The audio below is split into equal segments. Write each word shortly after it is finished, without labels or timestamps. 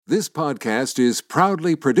This podcast is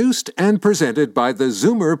proudly produced and presented by the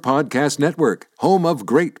Zoomer Podcast Network, home of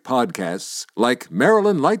great podcasts like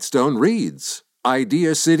Marilyn Lightstone Reads,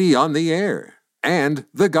 Idea City on the Air, and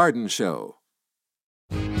The Garden Show.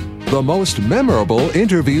 The most memorable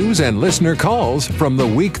interviews and listener calls from the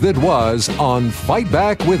week that was on Fight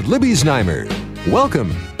Back with Libby Znaimer.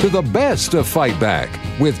 Welcome to the best of Fight Back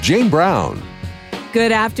with Jane Brown.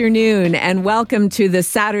 Good afternoon and welcome to the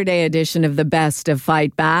Saturday edition of the Best of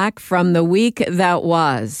Fight Back from the week that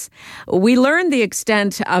was. We learned the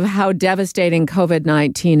extent of how devastating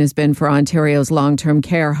COVID-19 has been for Ontario's long-term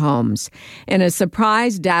care homes. In a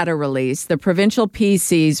surprise data release, the provincial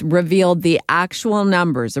PCs revealed the actual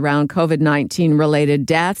numbers around COVID-19 related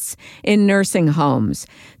deaths in nursing homes.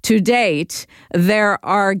 To date, there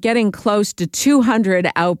are getting close to 200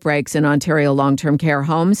 outbreaks in Ontario long-term care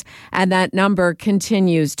homes, and that number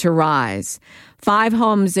continues to rise. 5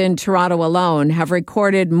 homes in Toronto alone have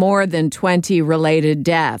recorded more than 20 related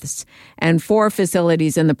deaths, and 4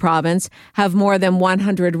 facilities in the province have more than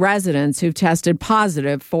 100 residents who've tested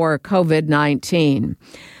positive for COVID-19.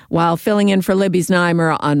 While filling in for Libby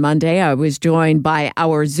Znaimer on Monday, I was joined by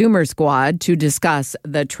our Zoomer squad to discuss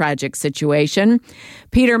the tragic situation.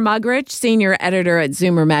 Peter Muggeridge, senior editor at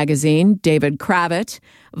Zoomer magazine, David Cravit,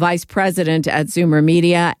 vice president at Zoomer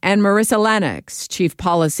Media, and Marissa Lennox, chief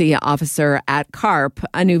policy officer at CARP,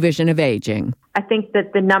 A New Vision of Aging. I think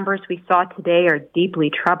that the numbers we saw today are deeply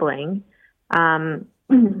troubling.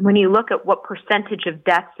 When you look at what percentage of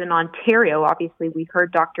deaths in Ontario, obviously we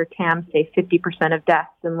heard Dr. Tam say 50% of deaths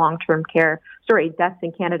in deaths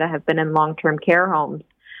in Canada have been in long-term care homes.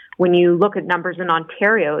 When you look at numbers in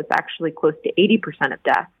Ontario, it's actually close to 80% of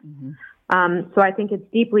deaths. Mm-hmm. So I think it's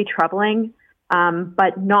deeply troubling,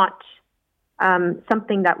 but not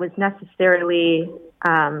something that was necessarily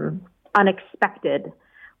unexpected.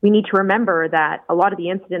 We need to remember that a lot of the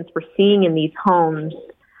incidents we're seeing in these homes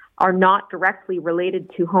are not directly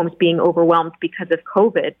related to homes being overwhelmed because of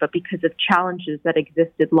COVID, but because of challenges that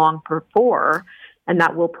existed long before and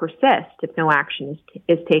that will persist if no action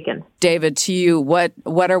is taken. David, to you, what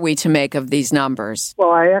are we to make of these numbers?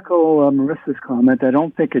 Well, I echo Marissa's comment. I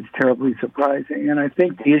don't think it's terribly surprising. And I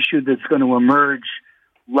think the issue that's going to emerge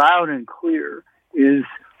loud and clear is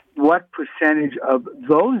what percentage of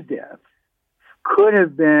those deaths could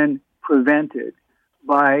have been prevented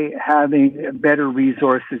by having better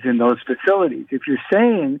resources in those facilities. If you're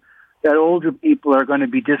saying that older people are going to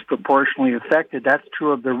be disproportionately affected, that's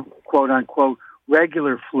true of the quote-unquote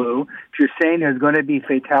regular flu. If you're saying there's going to be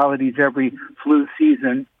fatalities every flu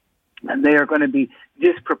season, and they are going to be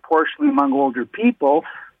disproportionately among older people,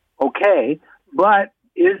 okay, but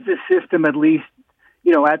is the system at least,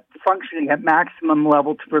 at functioning at maximum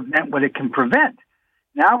level to prevent what it can prevent?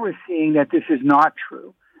 Now we're seeing that this is not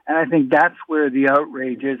true. And I think that's where the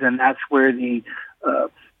outrage is, and that's where the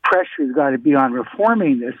pressure's got to be on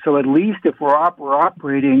reforming this. So at least if we're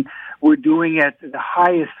operating, we're doing it at the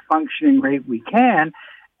highest functioning rate we can,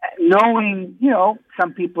 knowing,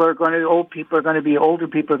 some people are going to, older people are going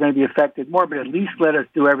to be affected more, but at least let us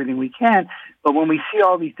do everything we can. But when we see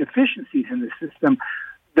all these deficiencies in the system,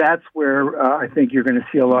 that's where I think you're going to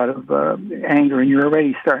see a lot of anger, and you're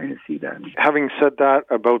already starting to see that. Having said that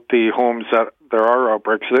about the homes that there are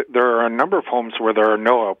outbreaks, there are a number of homes where there are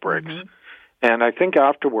no outbreaks. Mm-hmm. And I think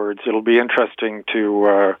afterwards it'll be interesting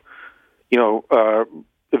to,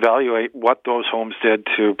 evaluate what those homes did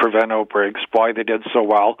to prevent outbreaks, why they did so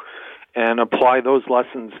well, and apply those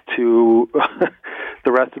lessons to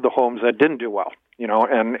the rest of the homes that didn't do well.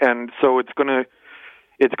 And so it's going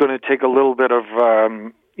to take a little bit of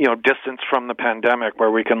distance from the pandemic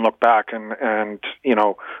where we can look back and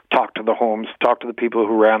talk to the homes, talk to the people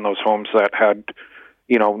who ran those homes that had,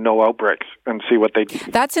 no outbreaks and see what they do.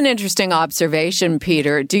 That's an interesting observation,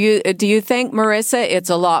 Peter. Do you think, Marissa, it's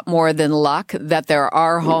a lot more than luck that there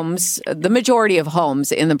are homes, the majority of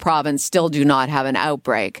homes in the province still do not have an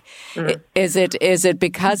outbreak? Mm. Is it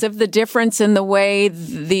because of the difference in the way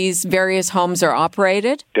these various homes are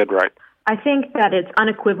operated? Did right. I think that it's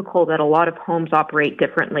unequivocal that a lot of homes operate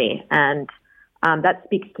differently, and that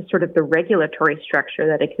speaks to sort of the regulatory structure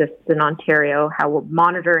that exists in Ontario, how we're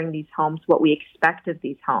monitoring these homes, what we expect of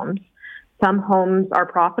these homes. Some homes are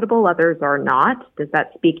profitable, others are not. Does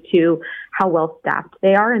that speak to how well staffed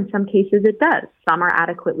they are? In some cases it does. Some are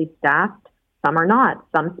adequately staffed, some are not.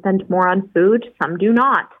 Some spend more on food, some do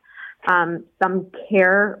not. Some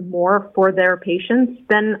care more for their patients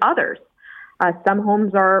than others. Some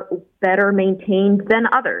homes are better maintained than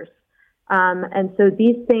others. And so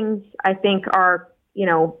these things, I think, are,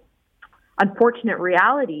 unfortunate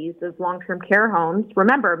realities of long-term care homes.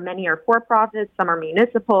 Remember, many are for-profit, some are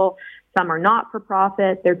municipal, Some are not for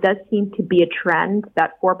profit. There does seem to be a trend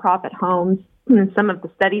that for-profit homes, some of the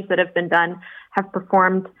studies that have been done, have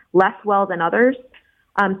performed less well than others.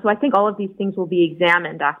 So I think all of these things will be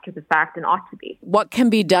examined after the fact and ought to be. What can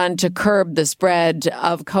be done to curb the spread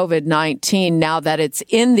of COVID-19 now that it's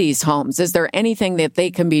in these homes? Is there anything that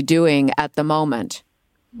they can be doing at the moment?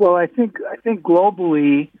 Well, I think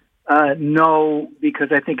globally, no, because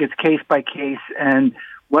I think it's case by case, and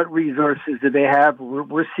what resources do they have?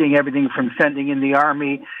 We're seeing everything from sending in the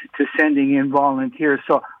army to sending in volunteers.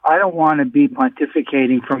 So I don't want to be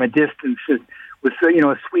pontificating from a distance with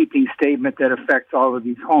a sweeping statement that affects all of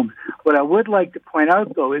these homes. What I would like to point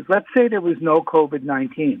out, though, is let's say there was no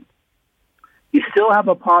COVID-19. You still have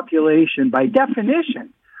a population, by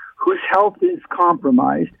definition, whose health is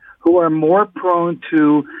compromised, who are more prone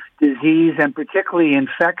to disease and particularly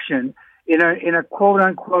infection in a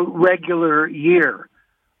quote-unquote regular year.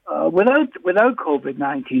 Without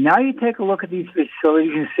COVID-19. Now you take a look at these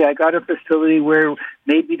facilities and say, I got a facility where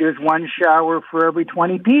maybe there's one shower for every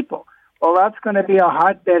 20 people. Well, that's going to be a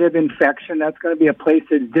hotbed of infection. That's going to be a place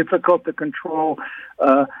that's difficult to control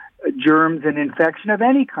germs and infection of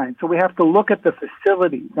any kind. So we have to look at the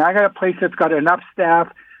facility. Now I got a place that's got enough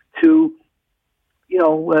staff to,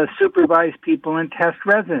 supervise people and test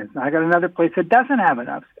residents. Now I got another place that doesn't have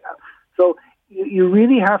enough staff. So you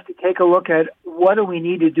really have to take a look at what do we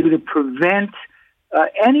need to do to prevent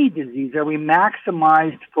any disease. Are we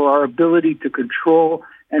maximized for our ability to control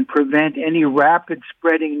and prevent any rapid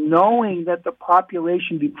spreading, knowing that the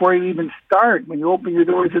population, before you even start, when you open your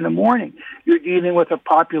doors in the morning, you're dealing with a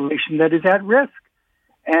population that is at risk.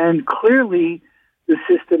 And clearly, the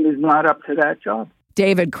system is not up to that job.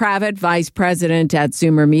 David Cravit, Vice President at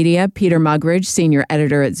Zoomer Media, Peter Muggeridge, Senior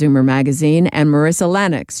Editor at Zoomer Magazine, and Marissa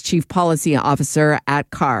Lennox, Chief Policy Officer at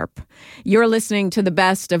CARP. You're listening to the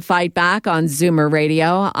best of Fight Back on Zoomer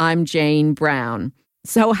Radio. I'm Jane Brown.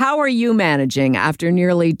 So how are you managing after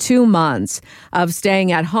nearly 2 months of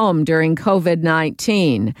staying at home during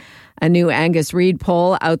COVID-19? A new Angus Reid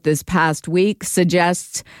poll out this past week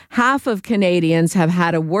suggests half of Canadians have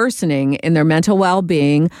had a worsening in their mental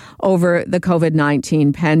well-being over the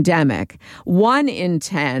COVID-19 pandemic. 1 in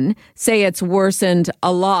 10 say it's worsened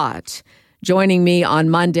a lot. Joining me on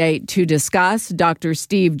Monday to discuss, Dr.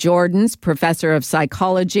 Steve Joordens, professor of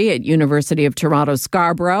psychology at University of Toronto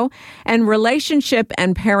Scarborough, and relationship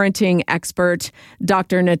and parenting expert,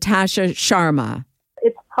 Dr. Natasha Sharma.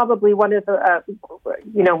 It's probably one of the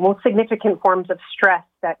most significant forms of stress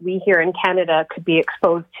that we here in Canada could be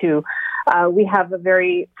exposed to. We have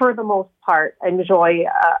for the most part, enjoy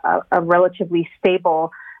a relatively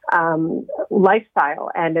stable lifestyle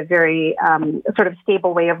and a very sort of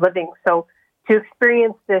stable way of living. So to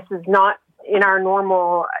experience this is not in our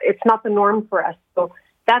normal, it's not the norm for us. So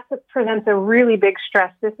that presents a really big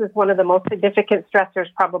stress. This is one of the most significant stressors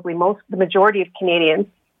probably the majority of Canadians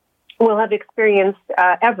will have experienced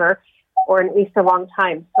ever, or in at least a long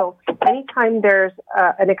time. So anytime there's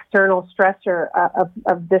an external stressor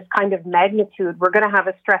of this kind of magnitude, we're going to have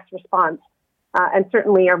a stress response. And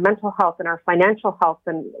certainly our mental health and our financial health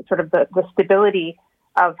and sort of the stability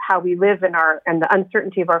of how we live and the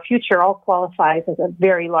uncertainty of our future all qualifies as a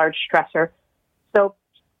very large stressor. So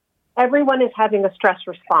everyone is having a stress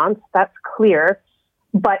response, that's clear.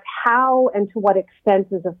 But how and to what extent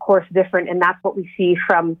is, of course, different. And that's what we see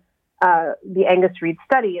from the Angus Reid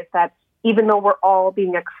study, is that even though we're all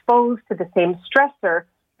being exposed to the same stressor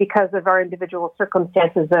because of our individual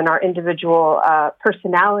circumstances and our individual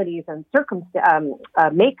personalities and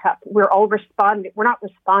makeup, we're not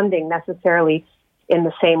responding necessarily in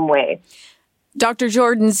the same way. Dr.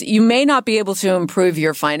 Joordens, you may not be able to improve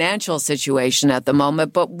your financial situation at the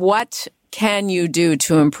moment, but what can you do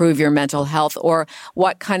to improve your mental health, or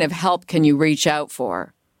what kind of help can you reach out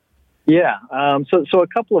for? Yeah, so a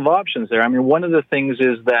couple of options there. I mean, one of the things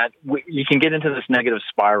is that you can get into this negative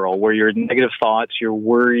spiral where your negative thoughts, your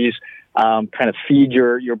worries, kind of feed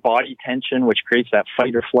your body tension, which creates that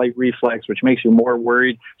fight or flight reflex, which makes you more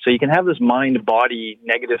worried. So you can have this mind-body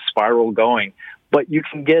negative spiral going, but you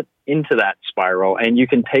can get into that spiral and you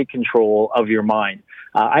can take control of your mind.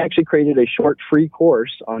 I actually created a short free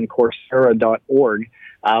course on Coursera.org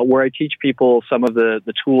where I teach people some of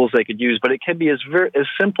the tools they could use, but it can be as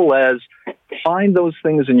simple as find those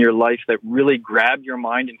things in your life that really grab your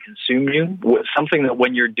mind and consume you, something that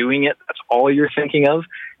when you're doing it, that's all you're thinking of,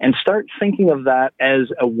 and start thinking of that as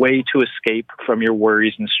a way to escape from your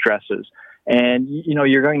worries and stresses. And,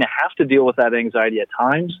 you're going to have to deal with that anxiety at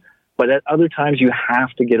times, but at other times you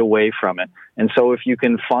have to get away from it. And so if you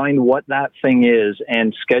can find what that thing is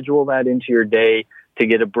and schedule that into your day, to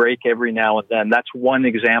get a break every now and then. That's one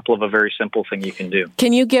example of a very simple thing you can do.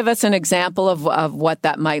 Can you give us an example of what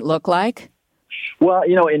that might look like? Well,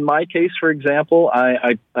 in my case, for example,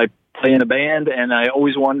 I play in a band, and I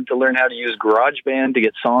always wanted to learn how to use GarageBand to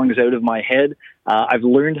get songs out of my head. I've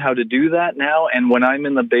learned how to do that now, and when I'm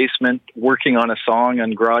in the basement working on a song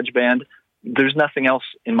on GarageBand, there's nothing else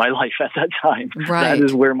in my life at that time. Right. That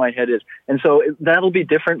is where my head is. And so that'll be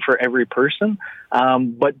different for every person.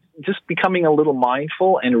 But just becoming a little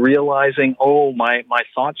mindful and realizing, my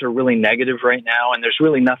thoughts are really negative right now, and there's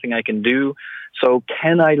really nothing I can do. So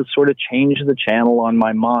can I sort of change the channel on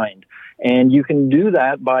my mind? And you can do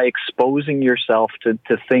that by exposing yourself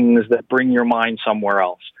to things that bring your mind somewhere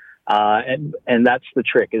else. And that's the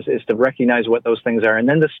trick, is to recognize what those things are and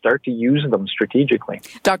then to start to use them strategically.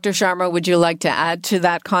 Dr. Sharma, would you like to add to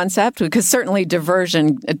that concept? Because certainly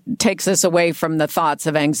diversion takes us away from the thoughts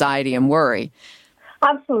of anxiety and worry.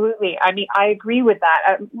 Absolutely. I mean, I agree with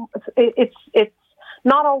that. It's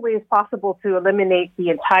not always possible to eliminate the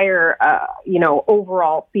entire,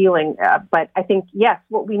 overall feeling. But I think, yes,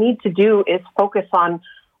 what we need to do is focus on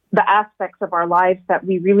the aspects of our lives that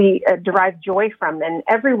we really derive joy from. And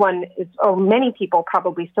many people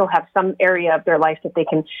probably still have some area of their life that they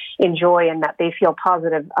can enjoy and that they feel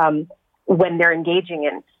positive when they're engaging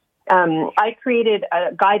in. I created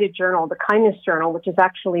a guided journal, the Kindness Journal, which is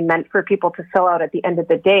actually meant for people to fill out at the end of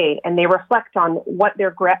the day. And they reflect on what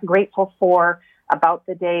they're grateful for about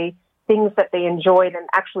the day, things that they enjoyed, and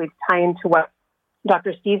actually tie into what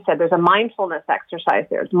Dr. Steve said. There's a mindfulness exercise.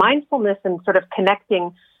 There's mindfulness and sort of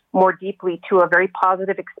connecting more deeply to a very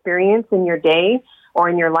positive experience in your day or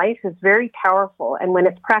in your life is very powerful. And when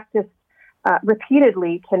it's practiced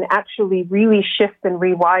repeatedly, can actually really shift and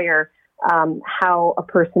rewire how a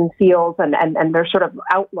person feels and their sort of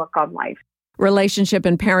outlook on life. Relationship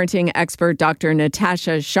and parenting expert Dr.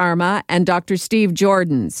 Natasha Sharma and Dr. Steve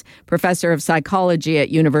Joordens, professor of psychology at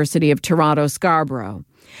University of Toronto, Scarborough.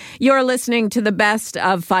 You're listening to the best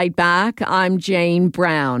of Fight Back. I'm Jane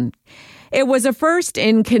Brown. It was a first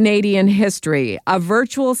in Canadian history, a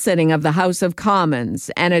virtual sitting of the House of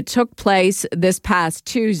Commons, and it took place this past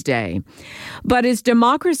Tuesday. But is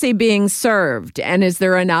democracy being served, and is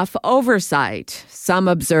there enough oversight? Some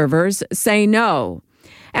observers say no.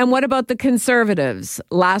 And what about the Conservatives?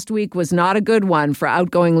 Last week was not a good one for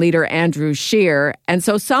outgoing leader Andrew Scheer, and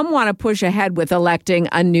so some want to push ahead with electing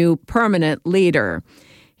a new permanent leader.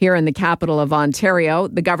 Here in the capital of Ontario,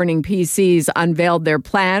 the governing PCs unveiled their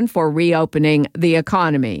plan for reopening the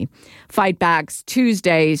economy. Fight Back's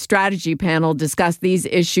Tuesday strategy panel discussed these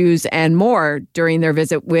issues and more during their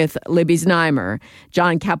visit with Libby Znaimer.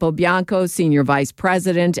 John Capobianco, Senior Vice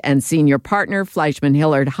President and Senior Partner, Fleischman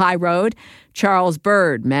Hillard High Road, Charles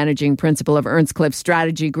Bird, Managing Principal of Earnscliffe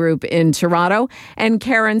Strategy Group in Toronto, and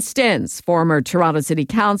Karen Stintz, former Toronto City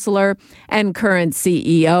Councillor and current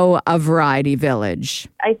CEO of Variety Village.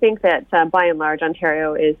 I think that by and large,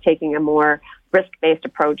 Ontario is taking a more risk-based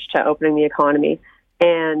approach to opening the economy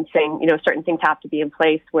and saying, certain things have to be in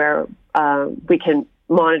place where we can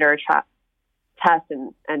monitor, test,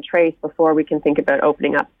 and trace before we can think about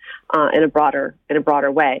opening up in a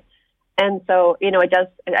broader way. And so,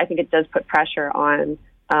 I think it does put pressure on,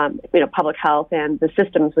 public health and the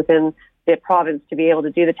systems within the province to be able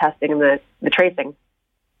to do the testing and the tracing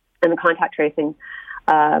and the contact tracing.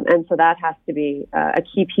 And so that has to be a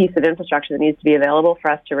key piece of infrastructure that needs to be available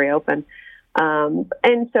for us to reopen.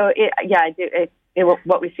 And so,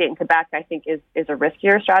 what we see in Quebec, I think, is a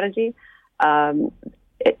riskier strategy.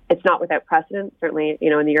 It's not without precedent. Certainly,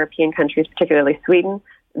 in the European countries, particularly Sweden,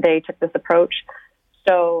 they took this approach.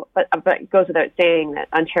 So, but it goes without saying that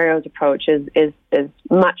Ontario's approach is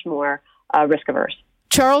much more risk averse.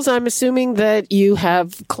 Charles, I'm assuming that you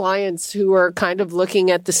have clients who are kind of looking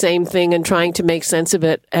at the same thing and trying to make sense of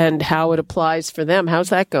it and how it applies for them. How's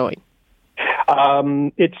that going?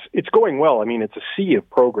 It's going well. I mean, it's a sea of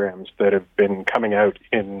programs that have been coming out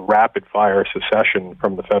in rapid fire succession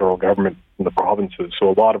from the federal government and the provinces. So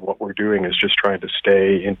a lot of what we're doing is just trying to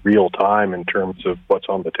stay in real time in terms of what's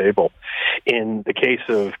on the table. In the case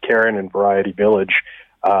of Karen and Variety Village,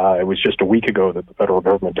 it was just a week ago that the federal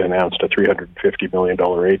government announced a $350 million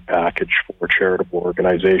aid package for charitable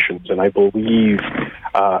organizations. And I believe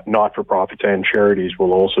not-for-profits and charities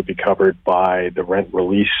will also be covered by the rent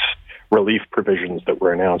relief provisions that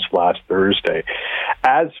were announced last Thursday.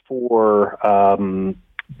 As for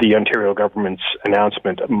the Ontario government's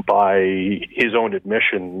announcement, by his own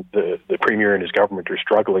admission, the Premier and his government are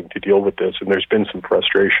struggling to deal with this, and there's been some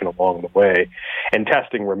frustration along the way. And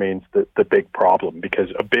testing remains the big problem, because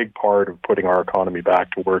a big part of putting our economy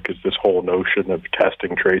back to work is this whole notion of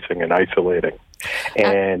testing, tracing, and isolating.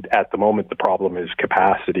 And at the moment, the problem is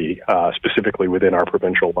capacity, specifically within our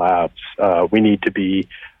provincial labs. We need to be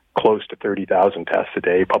close to 30,000 tests a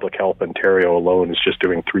day. Public Health Ontario alone is just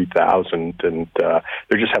doing 3,000, and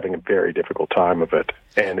they're just having a very difficult time of it.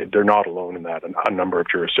 And they're not alone in that. A number of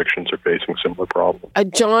jurisdictions are facing similar problems.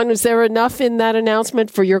 John, is there enough in that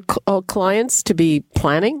announcement for your clients to be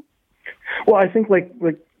planning? Well, I think like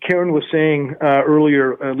Karen was saying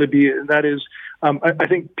earlier, Libby, that is, I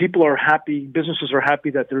think people are happy, businesses are happy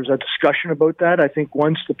that there's a discussion about that. I think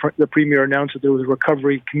once the Premier announced that there was a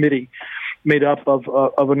recovery committee made up of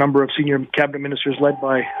a number of senior cabinet ministers led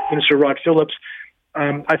by Minister Rod Phillips,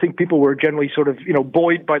 I think people were generally sort of,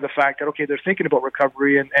 buoyed by the fact that, okay, they're thinking about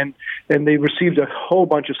recovery, and they received a whole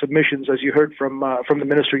bunch of submissions, as you heard from the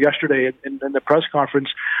minister yesterday in the press conference,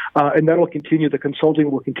 and that will continue. The consulting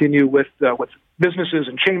will continue with businesses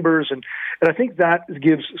and chambers, and I think that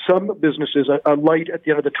gives some businesses a light at the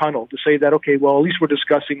end of the tunnel to say that, okay, well, at least we're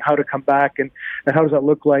discussing how to come back and how does that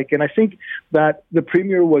look like. And I think that the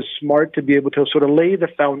Premier was smart to be able to sort of lay the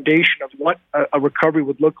foundation of what a recovery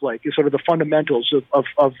would look like, is sort of the fundamentals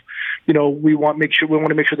of we want to make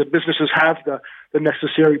sure that businesses have the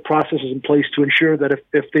necessary processes in place to ensure that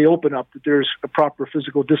if they open up, that there's a proper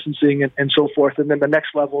physical distancing and so forth. And then the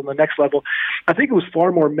next level and the next level. I think it was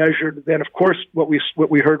far more measured than, of course, what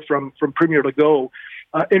we heard from Premier Legault.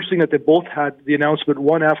 Interesting that they both had the announcement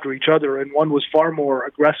one after each other, and one was far more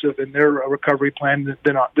aggressive in their recovery plan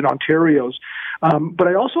than Ontario's. But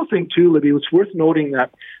I also think, too, Libby, it's worth noting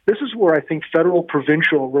that this is where I think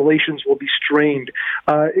federal-provincial relations will be strained.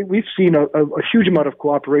 We've seen a huge amount of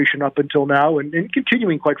cooperation up until now, and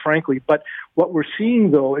continuing, quite frankly. But what we're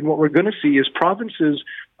seeing, though, and what we're going to see is provinces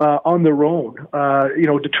on their own,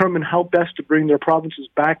 determine how best to bring their provinces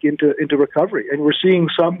back into recovery. And we're seeing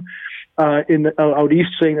some out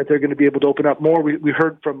east saying that they're going to be able to open up more. We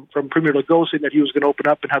heard from Premier Legault saying that he was going to open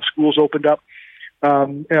up and have schools opened up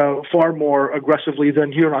far more aggressively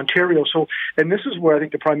than here in Ontario. So, and this is where I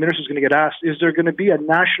think the Prime Minister is going to get asked, is there going to be a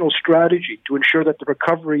national strategy to ensure that the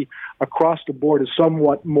recovery across the board is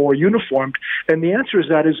somewhat more uniformed? And the answer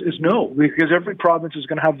is no, because every province is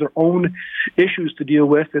going to have their own issues to deal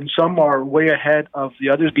with, and some are way ahead of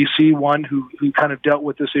the others. BC, one who kind of dealt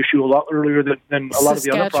with this issue a lot earlier than a lot of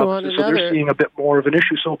the other provinces, so they're seeing a bit more of an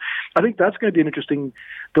issue. So I think that's going to be an interesting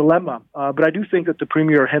dilemma. But I do think that the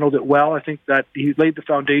Premier handled it well. I think that he laid the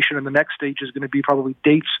foundation, and the next stage is going to be probably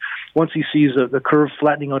dates once he sees the curve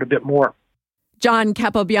flattening out a bit more. John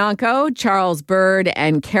Capobianco, Charles Bird,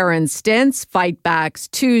 and Karen Stintz, Fight Back's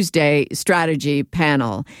Tuesday strategy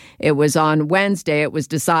panel. It was on Wednesday. It was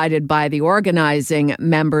decided by the organizing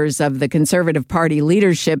members of the Conservative Party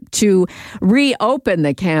leadership to reopen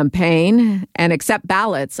the campaign and accept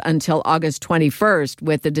ballots until August 21st,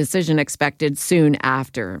 with the decision expected soon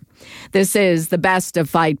after. This is the best of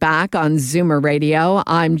Fight Back on Zoomer Radio.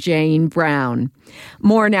 I'm Jane Brown.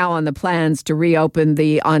 More now on the plans to reopen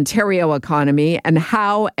the Ontario economy and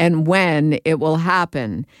how and when it will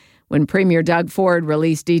happen. When Premier Doug Ford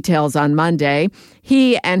released details on Monday,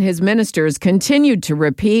 he and his ministers continued to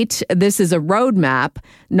repeat, this is a roadmap,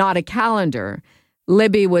 not a calendar.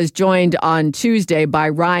 Libby was joined on Tuesday by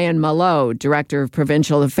Ryan Mallough, Director of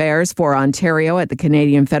Provincial Affairs for Ontario at the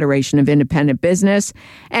Canadian Federation of Independent Business,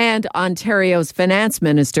 and Ontario's Finance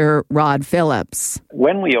Minister, Rod Phillips.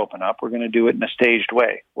 When we open up, we're going to do it in a staged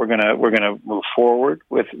way. We're going to move forward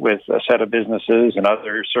with a set of businesses and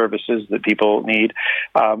other services that people need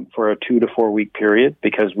for a 2 to 4 week period,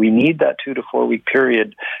 because we need that 2 to 4 week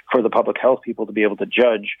period for the public health people to be able to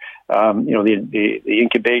judge. The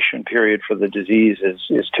incubation period for the disease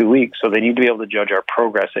is 2 weeks, so they need to be able to judge our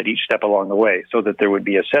progress at each step along the way, so that there would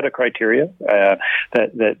be a set of criteria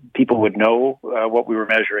that people would know what we were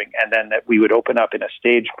measuring, and then that we would open up in a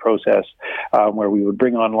staged process where we would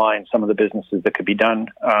bring online some of the businesses that could be done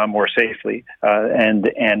more safely, and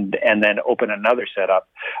then open another setup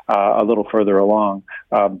a little further along,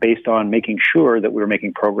 based on making sure that we were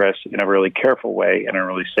making progress in a really careful way and a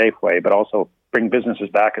really safe way, but also bring businesses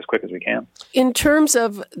back as quick as we can. In terms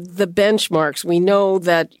of the benchmarks, we know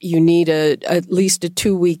that you need at least a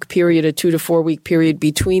 2 week period, a 2 to 4 week period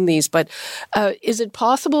between these. But is it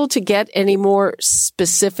possible to get any more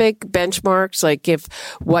specific benchmarks, like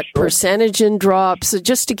what percentage in drops,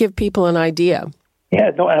 just to give people an idea?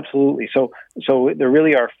 Yeah, no, absolutely. So So there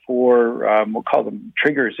really are four, we'll call them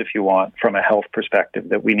triggers, if you want, from a health perspective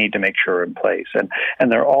that we need to make sure are in place.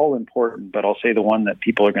 And they're all important, but I'll say the one that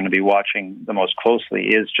people are going to be watching the most closely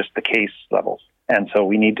is just the case levels. And so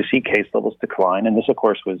we need to see case levels decline. And this, of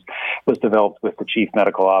course, was developed with the chief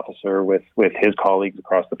medical officer, with his colleagues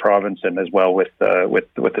across the province, and as well with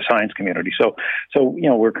the science community. So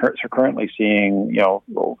we're currently seeing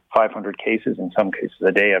 500 cases, in some cases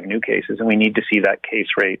a day, of new cases, and we need to see that case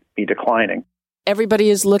rate be declining. Everybody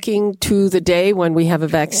is looking to the day when we have a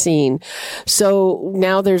vaccine. So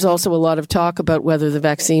now there's also a lot of talk about whether the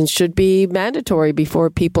vaccines should be mandatory before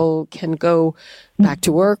people can go back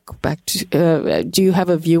to work. Do you have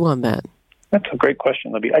a view on that? That's a great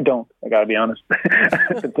question, Libby. I don't. I got to be honest.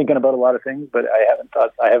 I've been thinking about a lot of things, but I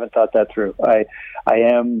haven't thought that through.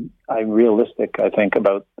 I'm realistic, I think,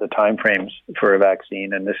 about the timeframes for a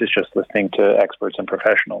vaccine, and this is just listening to experts and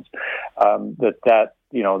professionals.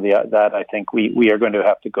 That I think we are going to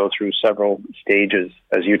have to go through several stages.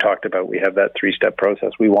 As you talked about, we have that 3-step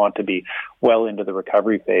process. We want to be well into the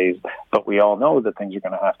recovery phase, but we all know that things are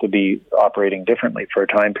going to have to be operating differently for a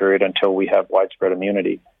time period until we have widespread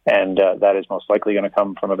immunity. And that is most likely going to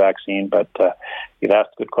come from a vaccine. But you've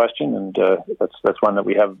asked a good question, and that's one that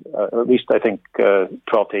we have at least, I think, 12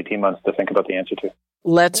 to 18 months to think about the answer to.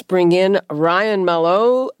 Let's bring in Ryan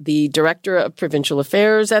Mallough, the Director of Provincial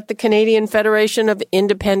Affairs at the Canadian Federation of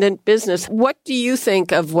Independent Business. What do you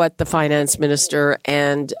think of what the Finance Minister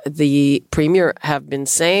and the Premier have been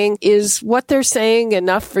saying? Is what they're saying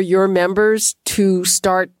enough for your members to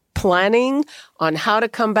start planning on how to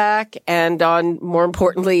come back and on, more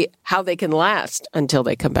importantly, how they can last until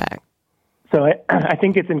they come back? So I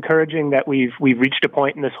think it's encouraging that we've reached a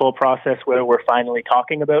point in this whole process where we're finally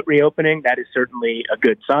talking about reopening. That is certainly a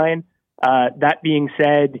good sign. That being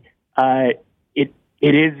said,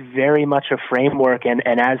 it is very much a framework and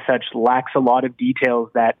as such lacks a lot of details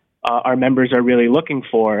that our members are really looking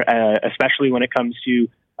for, especially when it comes to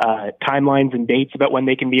timelines and dates about when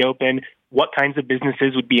they can be open, what kinds of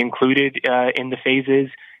businesses would be included in the phases,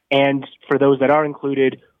 and for those that are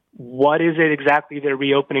included, what is it exactly they're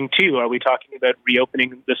reopening to? Are we talking about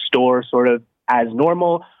reopening the store sort of as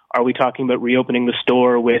normal? Are we talking about reopening the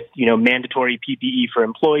store with, mandatory PPE for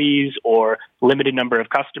employees or limited number of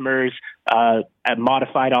customers,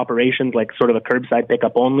 modified operations like sort of a curbside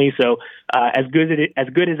pickup only? So as good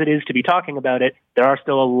as it is to be talking about it, there are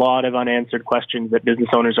still a lot of unanswered questions that business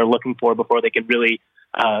owners are looking for before they can really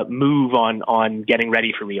move on getting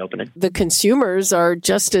ready for reopening. The consumers are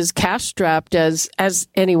just as cash-strapped as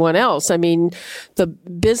anyone else. I mean, the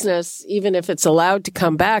business, even if it's allowed to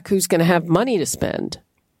come back, who's going to have money to spend?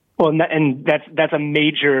 Well, and that's a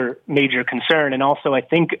major concern, and also I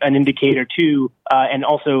think an indicator too, and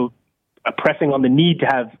also pressing on the need to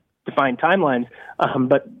have defined timelines.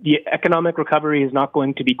 But the economic recovery is not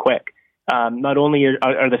going to be quick. Not only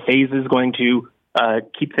are the phases going to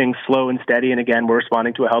keep things slow and steady, and again, we're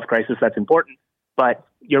responding to a health crisis, that's important. But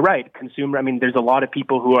you're right, there's a lot of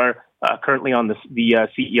people who are currently on the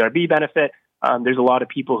CERB benefit. There's a lot of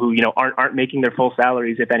people who aren't making their full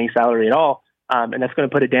salaries, if any salary at all. And that's going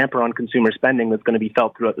to put a damper on consumer spending that's going to be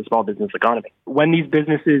felt throughout the small business economy. When these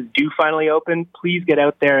businesses do finally open, please get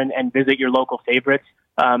out there and visit your local favorites.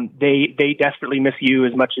 They desperately miss you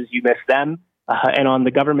as much as you miss them. And on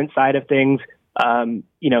the government side of things,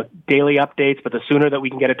 daily updates, but the sooner that we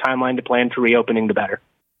can get a timeline to plan for reopening, the better.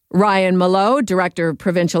 Ryan Mallough, Director of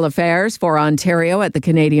Provincial Affairs for Ontario at the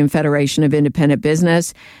Canadian Federation of Independent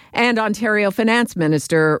Business, and Ontario Finance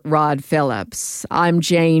Minister Rod Phillips. I'm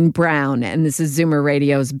Jane Brown, and this is Zoomer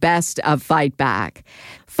Radio's Best of Fight Back.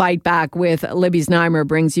 Fight Back with Libby Znaimer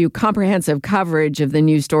brings you comprehensive coverage of the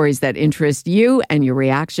news stories that interest you and your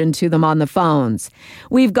reaction to them on the phones.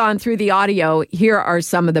 We've gone through the audio. Here are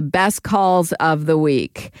some of the best calls of the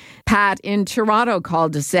week. Pat in Toronto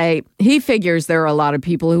called to say he figures there are a lot of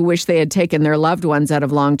people who wish they had taken their loved ones out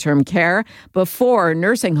of long-term care before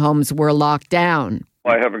nursing homes were locked down.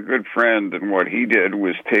 I have a good friend, and what he did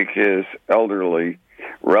was take his elderly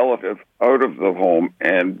relative out of the home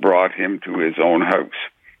and brought him to his own house.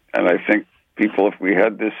 And I think people, if we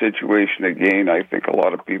had this situation again, I think a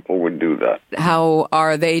lot of people would do that. How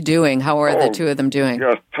are they doing? How are the two of them doing?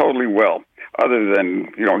 Just totally well. Other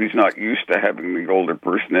than, he's not used to having the older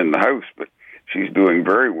person in the house, but she's doing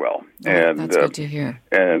very well. And that's good to hear.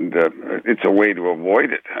 And it's a way to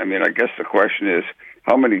avoid it. I mean, I guess the question is,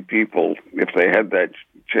 how many people, if they had that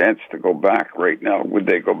chance to go back right now, would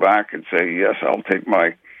they go back and say, yes, I'll take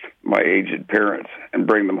my aged parents and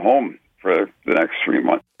bring them home for the next 3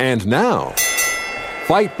 months? And now,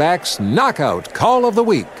 Fight Back's Knockout Call of the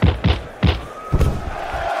Week.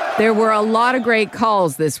 There were a lot of great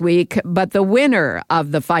calls this week, but the winner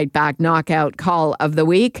of the Fight Back Knockout Call of the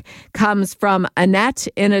Week comes from Annette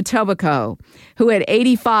in Etobicoke, who at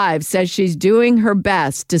 85 says she's doing her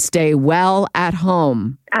best to stay well at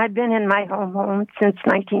home. I've been in my home since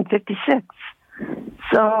 1956,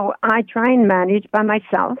 so I try and manage by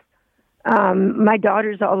myself. My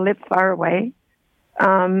daughters all live far away.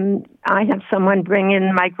 I have someone bring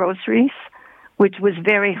in my groceries, which was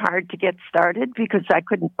very hard to get started because I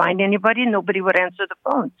couldn't find anybody. Nobody would answer the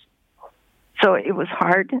phones. So it was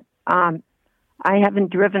hard. I haven't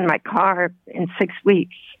driven my car in 6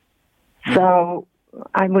 weeks. So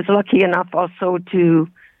I was lucky enough also to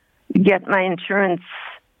get my insurance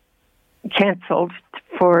canceled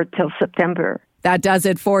till September. That does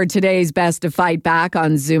it for today's Best of Fight Back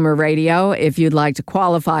on Zoomer Radio. If you'd like to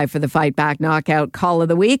qualify for the Fight Back Knockout Call of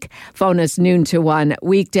the Week, phone us noon to 1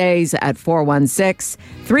 weekdays at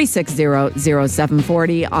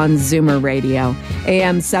 416-360-0740 on Zoomer Radio,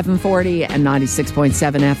 AM 740 and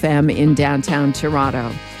 96.7 FM in downtown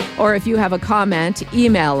Toronto. Or if you have a comment,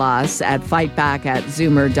 email us at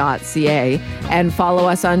fightback@zoomer.ca and follow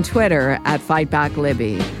us on Twitter at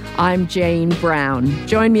FightbackLibby. I'm Jane Brown.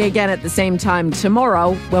 Join me again at the same time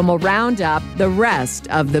tomorrow when we'll round up the rest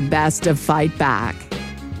of the Best of Fight Back.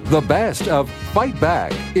 The Best of Fight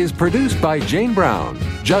Back is produced by Jane Brown,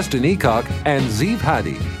 Justin Eacock, and Zeev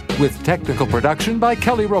Hadi, with technical production by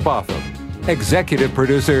Kelly Robotham. Executive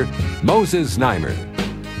producer, Moses Znaimer.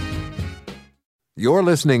 You're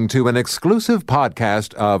listening to an exclusive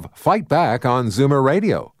podcast of Fight Back on Zoomer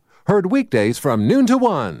Radio. Heard weekdays from noon to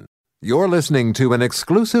 1. You're listening to an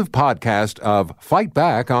exclusive podcast of Fight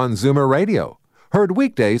Back on Zoomer Radio. Heard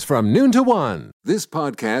weekdays from noon to 1. This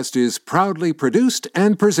podcast is proudly produced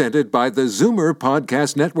and presented by the Zoomer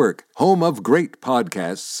Podcast Network, home of great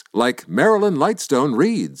podcasts like Marilyn Lightstone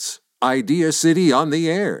Reads, Idea City on the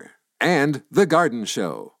Air, and The Garden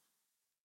Show.